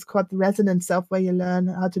book. It's called The Resonant Self, where you learn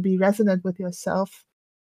how to be resonant with yourself.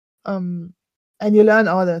 And you learn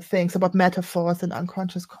all the things about metaphors and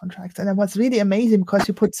unconscious contracts. And it was really amazing because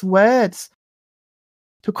she puts words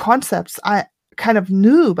to concepts I kind of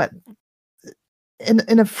knew, but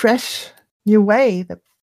in a fresh new way.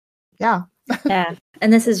 Yeah. Yeah,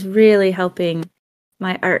 and this is really helping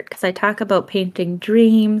my art, because I talk about painting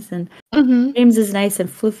dreams, and Mhm. dreams is nice and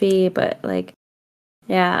fluffy, but like,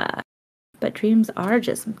 yeah, but to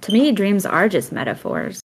me, dreams are just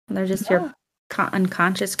metaphors. They're just your Yeah.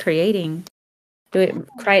 unconscious writing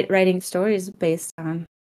stories based on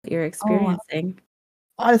what you're Oh, experiencing.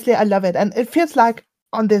 honestly, I love it. And it feels like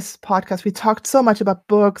on this podcast, we talked so much about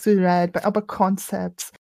books we read, but about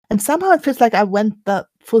concepts. And somehow it feels like I went the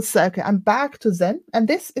full circle. I'm back to Zen. And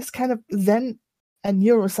this is kind of Zen, and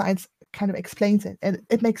neuroscience kind of explains it. And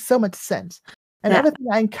it makes so much sense. And Yeah, everything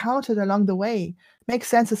I encountered along the way makes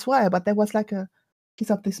sense as well. But there was like a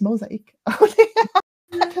piece of this mosaic. I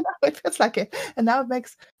don't know. It feels like it. And now it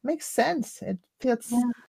makes sense. It feels yeah.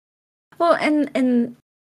 Well, and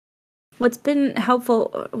what's been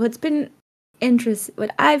helpful,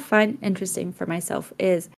 what I find interesting for myself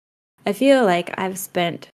is, I feel like I've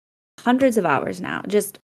spent hundreds of hours now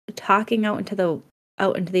just talking out into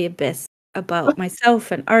the abyss about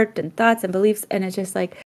myself and art and thoughts and beliefs, and it's just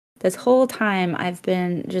like, this whole time I've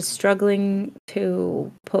been just struggling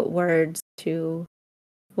to put words to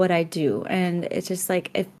what I do. And it's just like,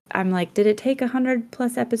 if I'm like, did it take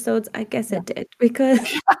 100+ episodes? I guess yeah. it did, because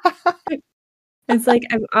it's like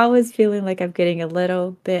I'm always feeling like I'm getting a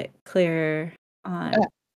little bit clearer Uh, on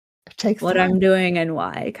it takes what time. I'm doing and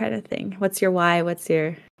why, kind of thing. What's your why? What's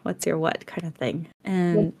your what, kind of thing. But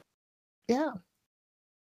And yeah.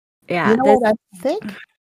 You yeah, know this what I think?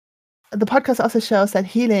 The podcast also shows that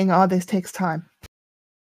healing all this takes time.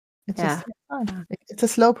 It just yeah. takes time. It's a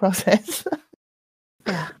slow process.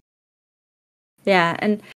 Yeah. Yeah,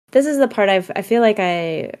 and this is the part I feel like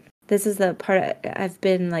this is the part I've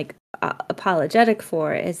been like apologetic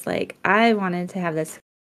for, is like, I wanted to have this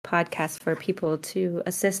podcast for people to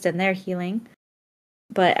assist in their healing,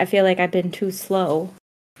 but I feel like I've been too slow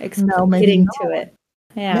No, maybe getting not. to it.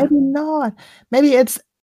 Yeah. Maybe not. Maybe it's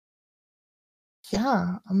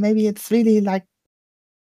maybe it's really like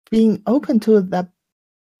being open to that,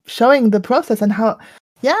 showing the process and how,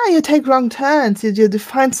 you take wrong turns. You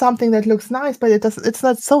find something that looks nice, but it's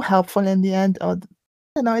not so helpful in the end. Or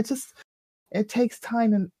it takes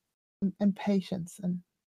time and patience, and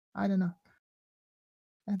I don't know.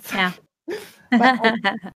 Yeah. but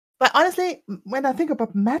but honestly, when I think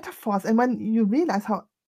about metaphors and when you realize how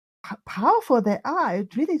powerful they are,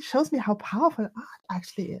 it really shows me how powerful art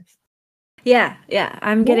actually is. Yeah,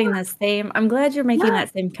 I'm Yeah, getting the same. I'm glad you're making yeah,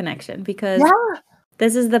 that same connection because yeah,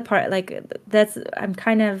 this is the part I'm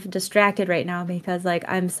kind of distracted right now because like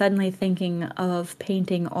I'm suddenly thinking of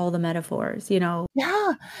painting all the metaphors,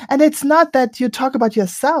 yeah. And it's not that you talk about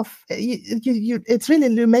yourself. It's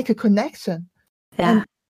really you make a connection, Yeah. and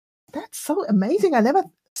that's so amazing. I never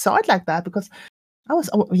saw it like that because I was,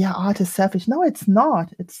 oh yeah, art is selfish. No, it's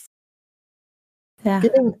not. It's Yeah.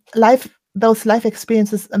 giving those life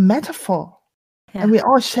experiences a metaphor. Yeah. And we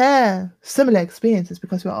all share similar experiences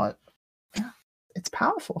because we're all, it's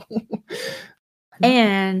powerful. I love it.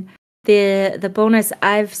 And the bonus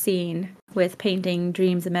I've seen with painting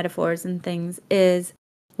dreams and metaphors and things is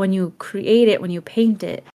when you create it, when you paint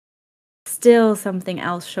it, still something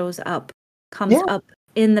else comes Yeah, up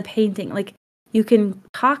in the painting. Like you can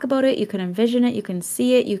talk about it, you can envision it, you can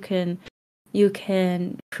see it, you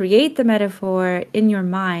can create the metaphor in your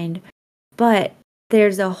mind, but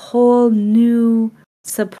there's a whole new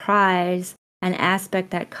surprise and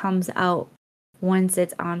aspect that comes out once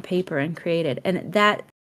it's on paper and created. And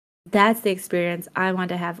that's the experience I want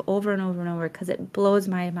to have over and over and over because it blows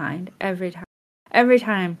my mind every time. Every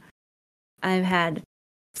time I've had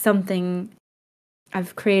something,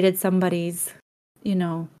 I've created somebody's,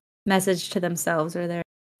 message to themselves or their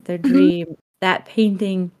mhm. dream. That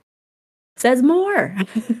painting says more.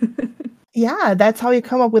 Yeah, that's how you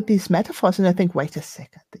come up with these metaphors, and I think, "Wait a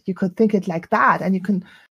second, you could think it like that," and you can,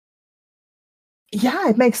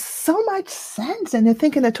 it makes so much sense, and you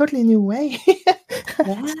think in a totally new way.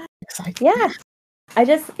 Yeah. Exciting.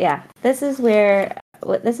 Yeah. This is where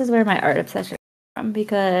my art obsession comes from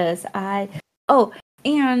because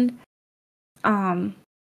and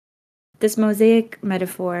this mosaic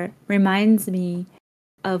metaphor reminds me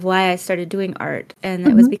of why I started doing art, and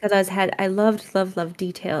it was Mhm. because I loved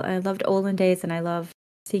detail. I loved olden days, and I loved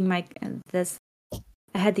seeing this.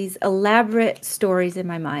 I had these elaborate stories in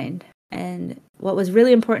my mind, and what was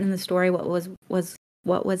really important in the story, what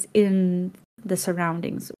was in the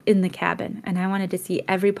surroundings in the cabin, and I wanted to see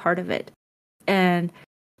every part of it. And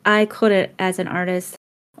I couldn't, as an artist,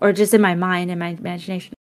 or just in my mind, in my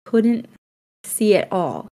imagination, couldn't see it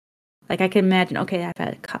all. Like I can imagine, okay,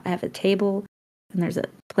 I have a table, and there's a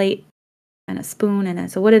plate and a spoon, and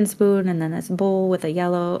it's a wooden spoon, and then this bowl with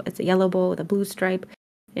it's a yellow bowl with a blue stripe,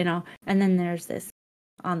 and then there's this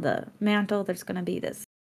on the mantle. There's gonna be this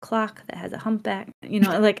clock that has a humpback,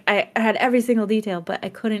 like I had every single detail, but I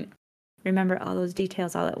couldn't remember all those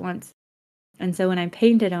details all at once. And so when I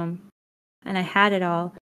painted them, and I had it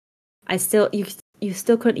all, you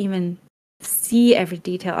still couldn't even see every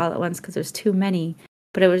detail all at once because there's too many.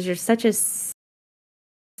 But it was just such a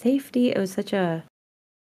safety. It was such a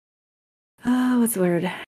what's the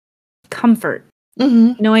word? Comfort.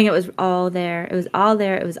 Mhm. Knowing it was all there. It was all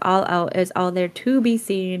there. It was all out. It was all there to be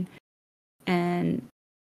seen. And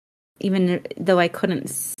even though I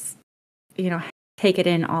couldn't, take it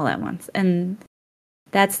in all at once. And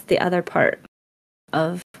that's the other part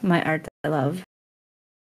of my art that I love.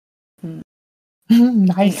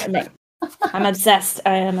 Nice. I'm obsessed.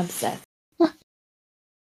 I am obsessed.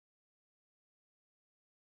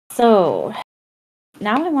 So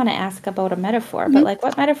now I want to ask about a metaphor, but Mhm. like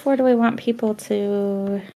what metaphor do we want people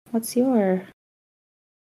to, what's your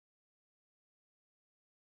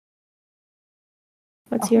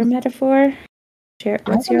Oh, metaphor? Share,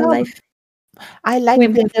 I what's don't your know. life? I like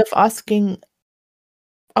Wait, the idea of asking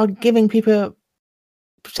or giving people,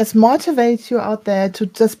 just motivate you out there to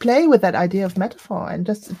just play with that idea of metaphor and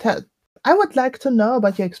just tell. I would like to know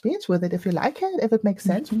about your experience with it. If you like it, if it makes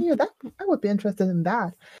sense for Mhm. you, that I would be interested in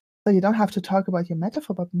that. So you don't have to talk about your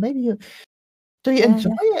metaphor, but maybe do you Yeah,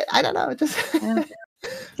 enjoy it? I don't know. Just yeah.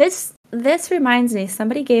 This reminds me,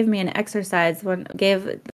 somebody gave me an exercise when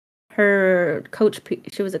gave her coach,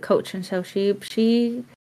 she was a coach, and so she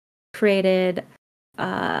created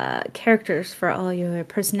characters for all your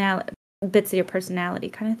personality bits of your personality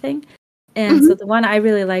kind of thing. And Mhm. so the one I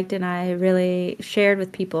really liked and I really shared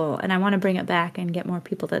with people, and I want to bring it back and get more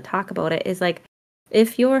people to talk about it, is like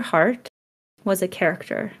if your heart was a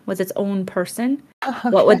character, was its own person,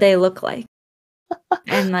 what Okay. would they look like?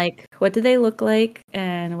 And like what do they look like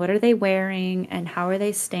and what are they wearing and how are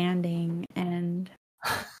they standing? And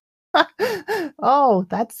Oh,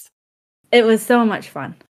 that's it was so much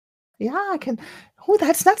fun. Yeah, I can. Oh,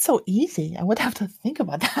 that's not so easy. I would have to think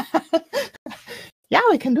about that. Yeah,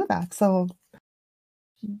 we can do that. So,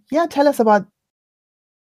 yeah, tell us about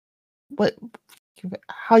what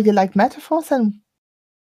how you like metaphors, and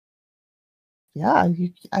yeah,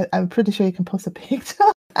 I'm pretty sure you can post a picture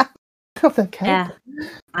of that Yeah,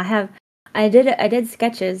 character. I did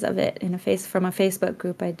sketches of it in a face from a Facebook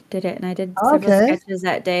group. I did it, and I did several Okay. sketches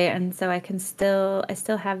that day, and so I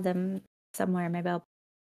still have them somewhere. Maybe I'll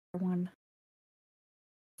put one.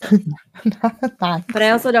 So, but I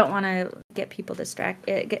Nice. also don't want to get people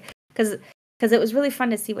distracted, because it was really fun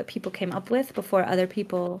to see what people came up with before other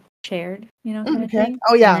people shared, kind of Okay. thing.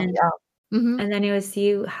 Oh, yeah, yeah. Mhm, And then you would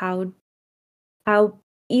see how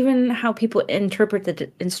even how people interpret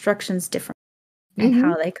the instructions different and mhm.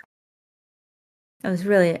 how they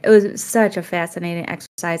it was such a fascinating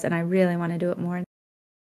exercise, and I really wanna do it more.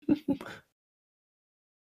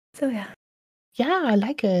 So, yeah. Yeah, I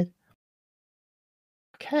like it.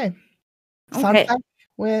 Okay. Sounds Okay. like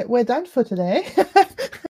we're done for today.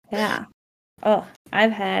 Yeah. Oh,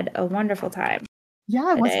 I've had a wonderful time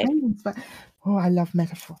Yeah, it was today. very inspiring. Oh, I love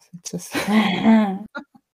metaphors. It's just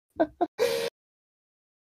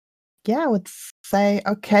yeah, I would say,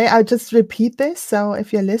 okay, I'll just repeat this. So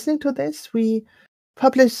if you're listening to this, we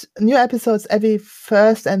publish new episodes every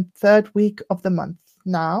first and third week of the month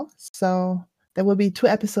now. So there will be 2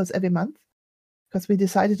 episodes every month because we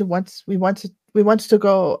decided we wanted to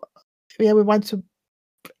go yeah, we want to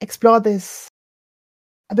explore this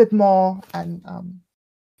a bit more and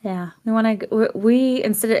Yeah, we wanna we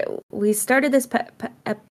started this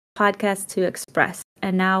podcast to express,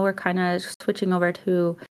 and now we're kinda switching over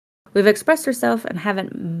to we've expressed ourselves and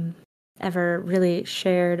haven't, ever really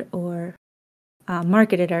shared or,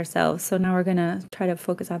 marketed ourselves, so now we're gonna try to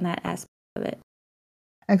focus on that aspect of it,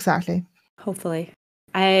 exactly. hopefully.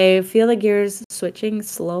 I feel the gears switching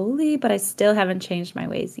slowly, but I still haven't changed my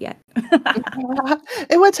ways yet.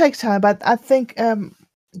 It will take time, but I think,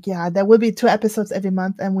 yeah, there will be 2 episodes every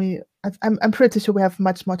month, and I'm pretty sure we have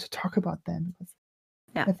much more to talk about then.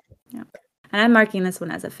 Yeah, If yeah, and I'm marking this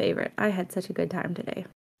one as a favorite. I had such a good time today.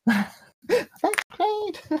 that's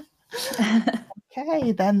great.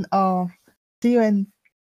 Okay, then, see you in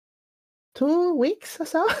 2 weeks or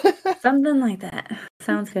so. Something like that.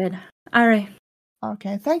 Sounds good. Alright.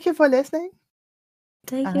 Okay, thank you for listening,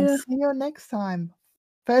 Thank and you. see you next time.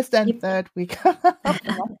 First and Keep third week of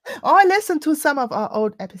the month. Or listen to some of our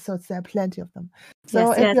old episodes, there are plenty of them. So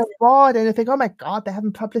Yes, if yes. you're bored and you think, "Oh my god, they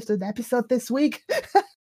haven't published an episode this week,"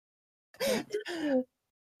 Yeah.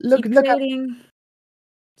 Keep look up creating.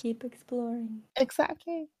 Keep exploring.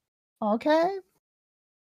 exactly. Okay,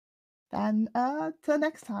 then, till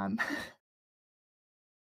next time.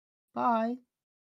 Bye.